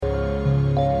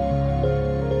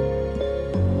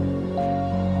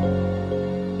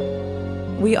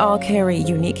We all carry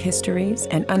unique histories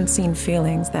and unseen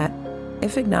feelings that,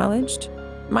 if acknowledged,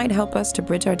 might help us to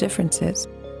bridge our differences.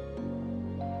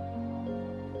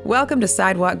 Welcome to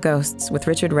Sidewalk Ghosts with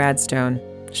Richard Radstone.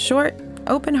 Short,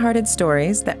 open-hearted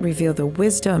stories that reveal the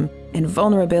wisdom and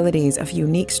vulnerabilities of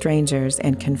unique strangers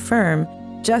and confirm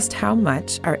just how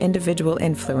much our individual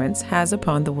influence has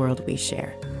upon the world we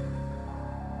share.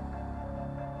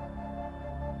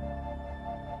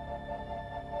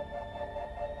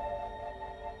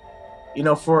 You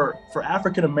know, for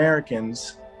African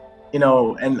Americans, you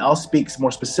know, and I'll speak more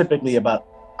specifically about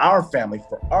our family.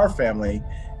 For our family,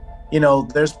 you know,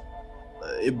 there's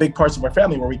big parts of our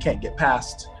family where we can't get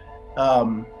past,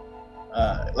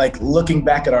 like looking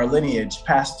back at our lineage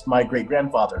past my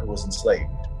great-grandfather who was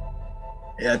enslaved.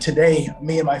 Today,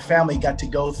 me and my family got to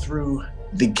go through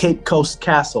the Cape Coast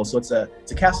Castle. So it's a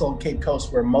castle on Cape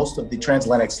Coast where most of the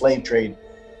transatlantic slave trade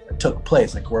took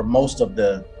place, like where most of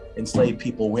the enslaved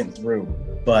people went through.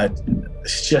 But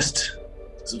it's just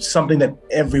something that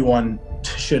everyone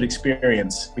should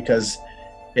experience because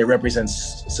it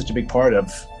represents such a big part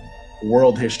of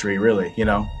world history, really, you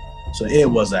know? So it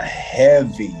was a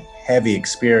heavy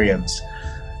experience.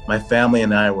 My family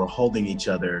and I were holding each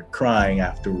other, crying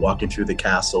after walking through the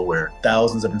castle where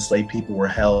thousands of enslaved people were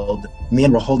held. Me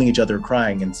and we're holding each other,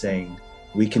 crying and saying,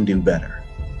 we can do better.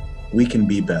 We can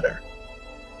be better.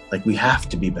 Like, we have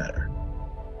to be better.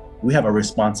 We have a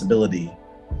responsibility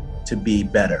to be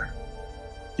better,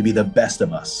 to be the best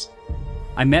of us.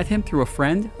 I met him through a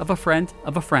friend of a friend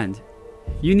of a friend.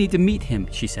 You need to meet him,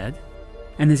 she said.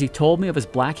 And as he told me of his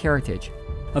Black heritage,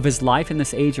 of his life in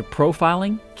this age of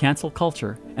profiling, cancel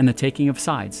culture, and the taking of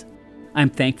sides, I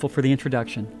am thankful for the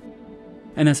introduction.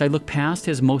 And as I look past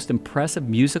his most impressive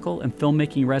musical and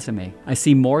filmmaking resume, I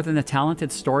see more than a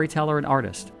talented storyteller and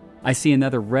artist. I see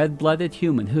another red-blooded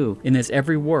human who, in his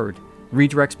every word,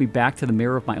 redirects me back to the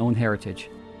mirror of my own heritage,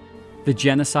 the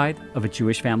genocide of a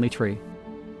Jewish family tree.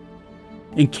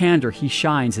 In candor, he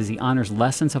shines as he honors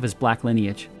lessons of his Black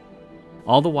lineage.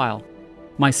 All the while,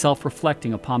 myself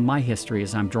reflecting upon my history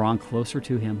as I'm drawn closer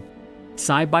to him,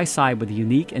 side by side with a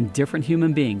unique and different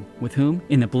human being with whom,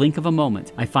 in the blink of a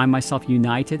moment, I find myself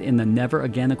united in the never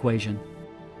again equation.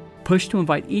 Pushed to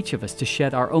invite each of us to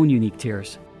shed our own unique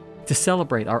tears, to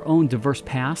celebrate our own diverse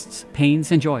pasts,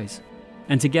 pains, and joys,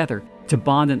 and together to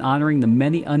bond in honoring the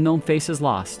many unknown faces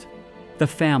lost, the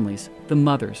families, the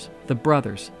mothers, the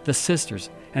brothers, the sisters,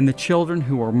 and the children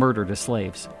who were murdered as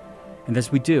slaves. And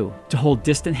as we do, to hold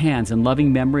distant hands in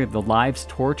loving memory of the lives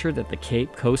tortured at the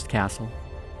Cape Coast Castle.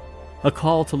 A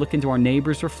call to look into our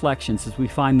neighbors' reflections as we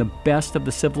find the best of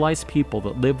the civilized people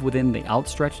that live within the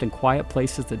outstretched and quiet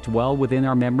places that dwell within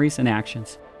our memories and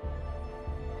actions.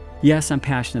 Yes, I'm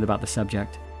passionate about the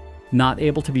subject, not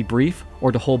able to be brief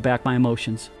or to hold back my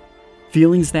emotions.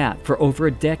 Feelings that, for over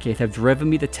a decade, have driven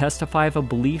me to testify of a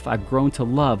belief I've grown to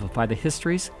love by the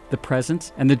histories, the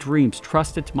presence, and the dreams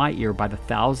trusted to my ear by the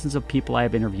thousands of people I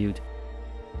have interviewed.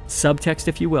 Subtext,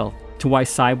 if you will, to why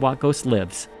Sidewalk Ghost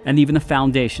lives, and even a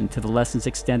foundation to the lessons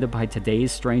extended by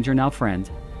today's stranger now friend,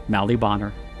 Mally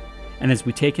Bonner. And as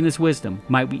we take in his wisdom,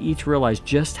 might we each realize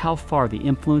just how far the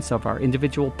influence of our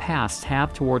individual pasts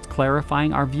have towards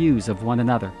clarifying our views of one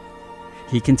another.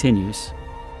 He continues.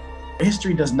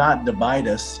 History does not divide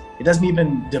us. It doesn't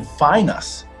even define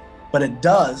us, but it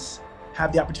does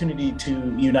have the opportunity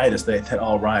to unite us. That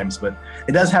all rhymes, but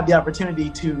it does have the opportunity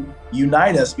to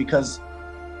unite us because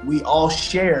we all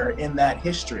share in that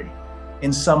history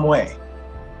in some way.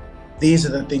 These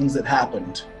are the things that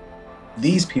happened.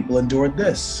 These people endured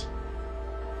this.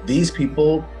 These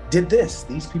people did this.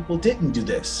 These people didn't do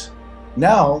this.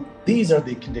 Now, these are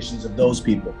the conditions of those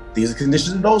people. These are the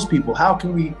conditions of those people. How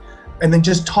can we, and then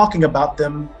just talking about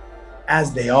them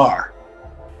as they are.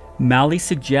 Mally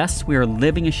suggests we are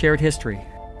living a shared history,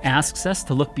 asks us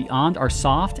to look beyond our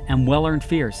soft and well-earned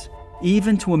fears,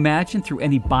 even to imagine through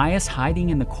any bias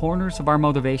hiding in the corners of our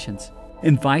motivations,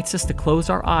 invites us to close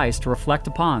our eyes to reflect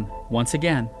upon, once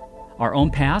again, our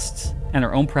own pasts and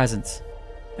our own presents.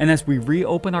 And as we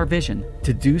reopen our vision,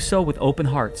 to do so with open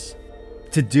hearts,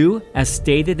 to do as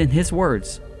stated in his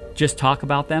words, just talk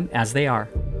about them as they are.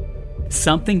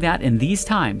 Something that in these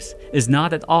times is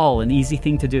not at all an easy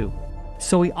thing to do.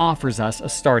 So he offers us a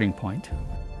starting point.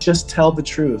 Just tell the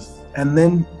truth and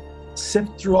then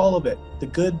sift through all of it, the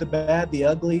good, the bad, the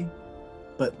ugly,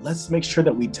 but let's make sure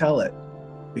that we tell it,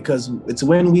 because it's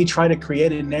when we try to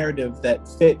create a narrative that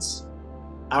fits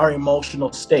our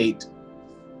emotional state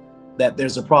that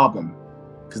there's a problem,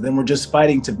 because then we're just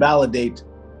fighting to validate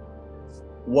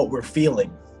what we're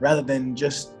feeling rather than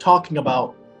just talking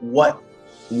about what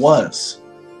was.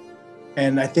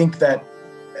 And I think that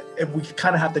if we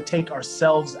kind of have to take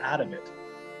ourselves out of it,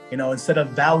 instead of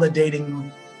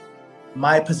validating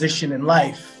my position in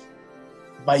life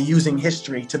by using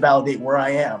history to validate where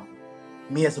I am,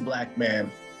 me as a black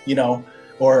man,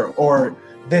 or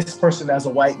this person as a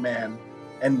white man,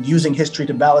 and using history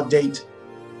to validate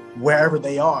wherever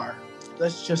they are.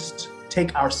 Let's just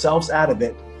take ourselves out of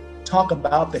it, talk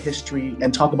about the history,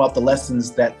 and talk about the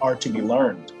lessons that are to be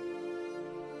learned.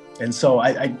 And so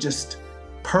I just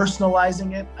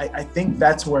personalizing it, I think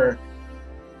that's where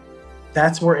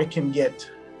it can get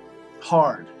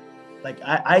hard. Like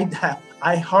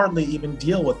I hardly even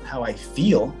deal with how I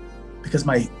feel, because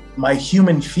my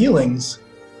human feelings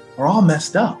are all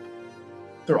messed up.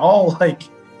 They're all like,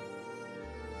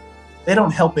 they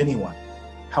don't help anyone,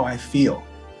 how I feel,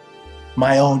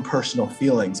 my own personal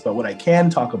feelings. But what I can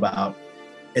talk about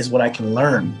is what I can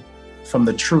learn from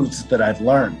the truths that I've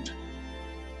learned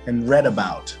and read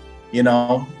about,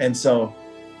 And so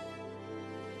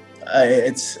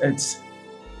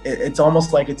it's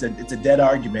almost like it's a dead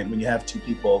argument when you have two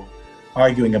people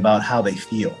arguing about how they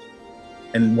feel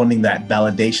and wanting that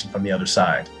validation from the other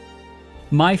side.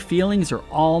 My feelings are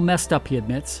all messed up, he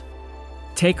admits.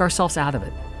 Take ourselves out of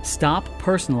it. Stop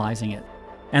personalizing it.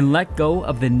 And let go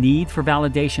of the need for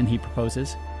validation, he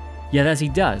proposes. Yet as he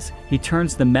does, he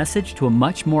turns the message to a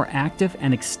much more active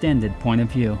and extended point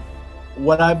of view.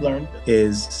 What I've learned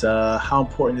is how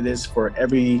important it is for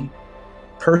every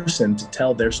person to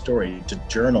tell their story, to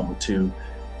journal, to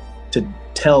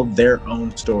tell their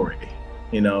own story,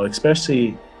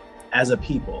 especially as a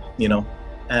people,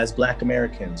 as Black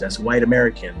Americans, as white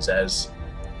Americans, as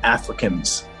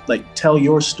Africans. Like, tell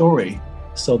your story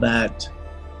so that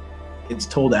it's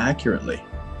told accurately,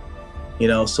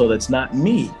 so that's not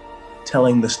me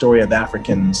telling the story of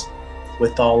Africans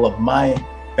with all of my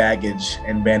baggage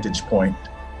and vantage point,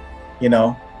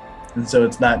 and so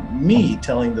it's not me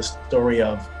telling the story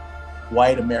of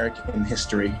white American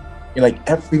history. Like,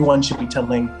 everyone should be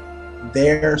telling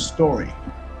their story,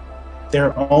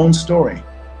 their own story,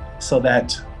 so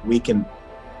that we can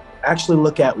actually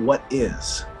look at what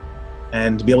is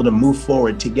and be able to move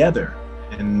forward together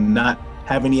and not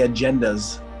have any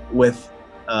agendas with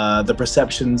the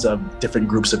perceptions of different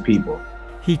groups of people.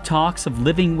 He talks of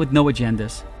living with no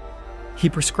agendas. He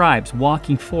prescribes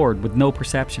walking forward with no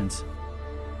perceptions,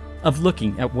 of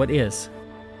looking at what is,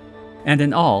 and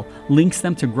in all links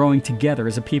them to growing together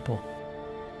as a people.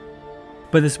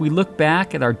 But as we look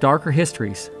back at our darker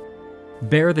histories,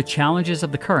 bear the challenges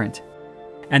of the current,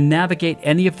 and navigate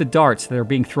any of the darts that are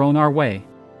being thrown our way,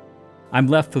 I'm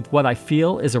left with what I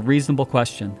feel is a reasonable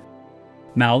question.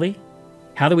 Maoli,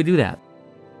 how do we do that?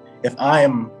 If I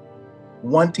am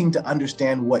wanting to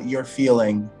understand what you're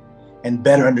feeling and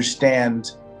better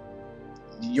understand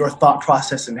your thought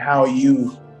process and how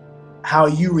you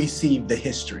receive the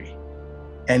history,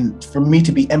 and for me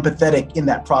to be empathetic in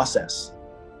that process,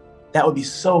 that would be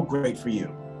so great for you.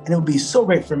 And it would be so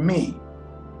great for me,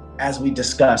 as we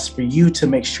discuss, for you to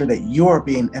make sure that you're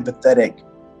being empathetic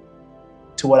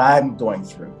to what I'm going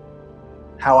through,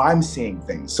 how I'm seeing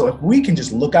things. So if we can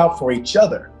just look out for each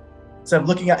other, instead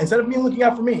of me looking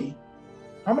out for me,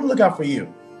 I'm gonna look out for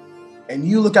you, and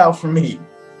you look out for me.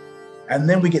 And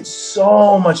then we get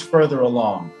so much further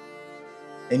along,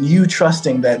 and you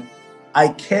trusting that I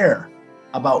care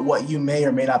about what you may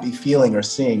or may not be feeling or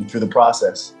seeing through the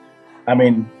process. I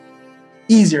mean,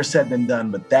 easier said than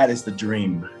done, but that is the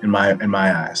dream in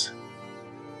my eyes.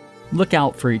 Look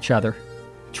out for each other.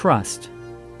 Trust.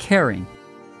 Caring.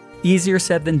 Easier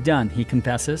said than done, he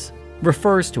confesses,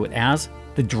 refers to it as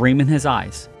the dream in his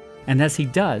eyes. And as he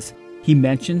does, he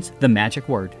mentions the magic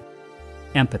word,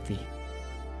 empathy.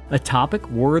 A topic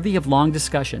worthy of long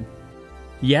discussion.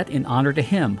 Yet, in honor to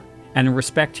him and in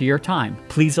respect to your time,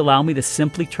 please allow me to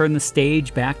simply turn the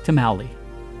stage back to Maoli.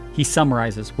 He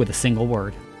summarizes with a single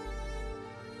word.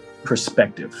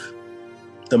 Perspective.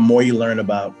 The more you learn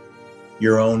about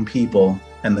your own people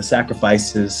and the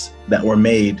sacrifices that were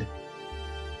made,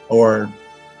 or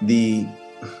the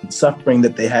suffering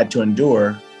that they had to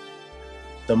endure,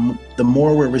 the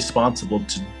more we're responsible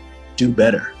to do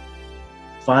better.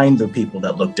 Find the people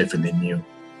that look different than you.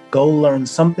 Go learn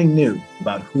something new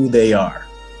about who they are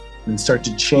and start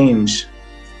to change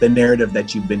the narrative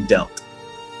that you've been dealt.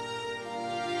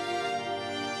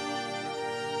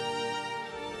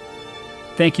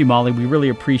 Thank you, Maoli. We really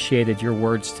appreciated your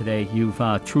words today. You've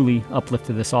truly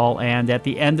uplifted us all. And at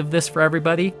the end of this for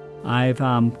everybody,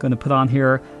 I'm going to put on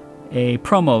here a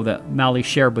promo that Maoli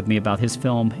shared with me about his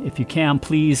film. If you can,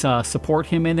 please support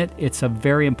him in it. It's a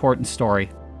very important story.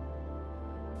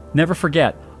 Never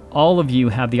forget, all of you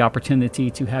have the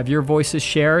opportunity to have your voices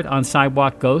shared on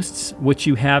Sidewalk Ghosts. What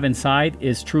you have inside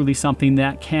is truly something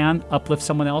that can uplift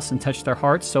someone else and touch their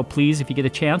hearts. So please, if you get a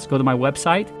chance, go to my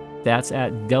website. That's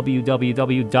at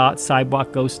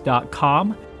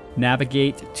www.sidewalkghost.com.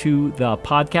 Navigate to the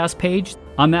podcast page.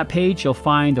 On that page, you'll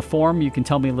find a form. You can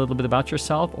tell me a little bit about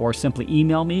yourself or simply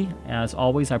email me. As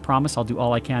always, I promise I'll do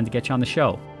all I can to get you on the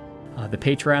show. The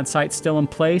Patreon site's still in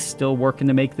place, still working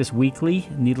to make this weekly.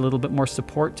 Need a little bit more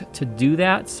support to do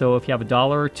that. So if you have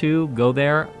 $1 or $2, go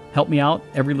there. Help me out.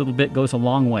 Every little bit goes a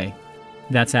long way.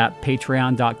 That's at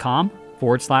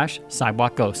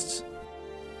patreon.com/Sidewalk Ghosts.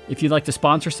 If you'd like to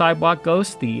sponsor Sidewalk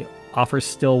Ghosts, the offer's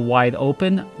still wide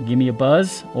open. Give me a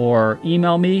buzz or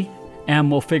email me, and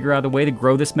we'll figure out a way to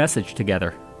grow this message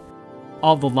together.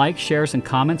 All the likes, shares, and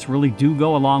comments really do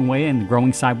go a long way in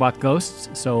growing Sidewalk Ghosts,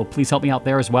 so please help me out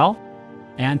there as well.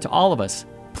 And to all of us,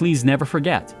 please never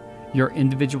forget, your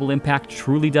individual impact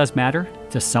truly does matter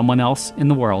to someone else in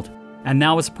the world. And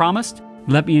now, as promised,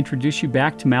 let me introduce you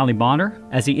back to Mally Bonner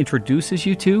as he introduces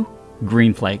you to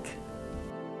Green Flake.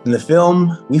 In the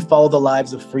film, we follow the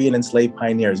lives of free and enslaved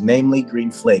pioneers, namely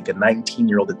Green Flake, a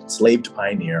 19-year-old enslaved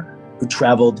pioneer who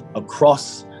traveled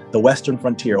across the western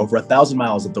frontier, over 1,000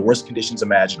 miles of the worst conditions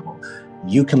imaginable.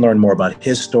 You can learn more about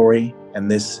his story and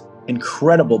this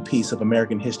incredible piece of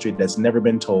American history that's never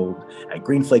been told at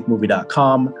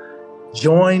greenflakemovie.com.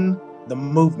 Join the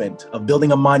movement of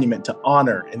building a monument to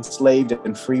honor enslaved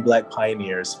and free Black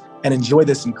pioneers and enjoy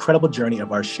this incredible journey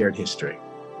of our shared history.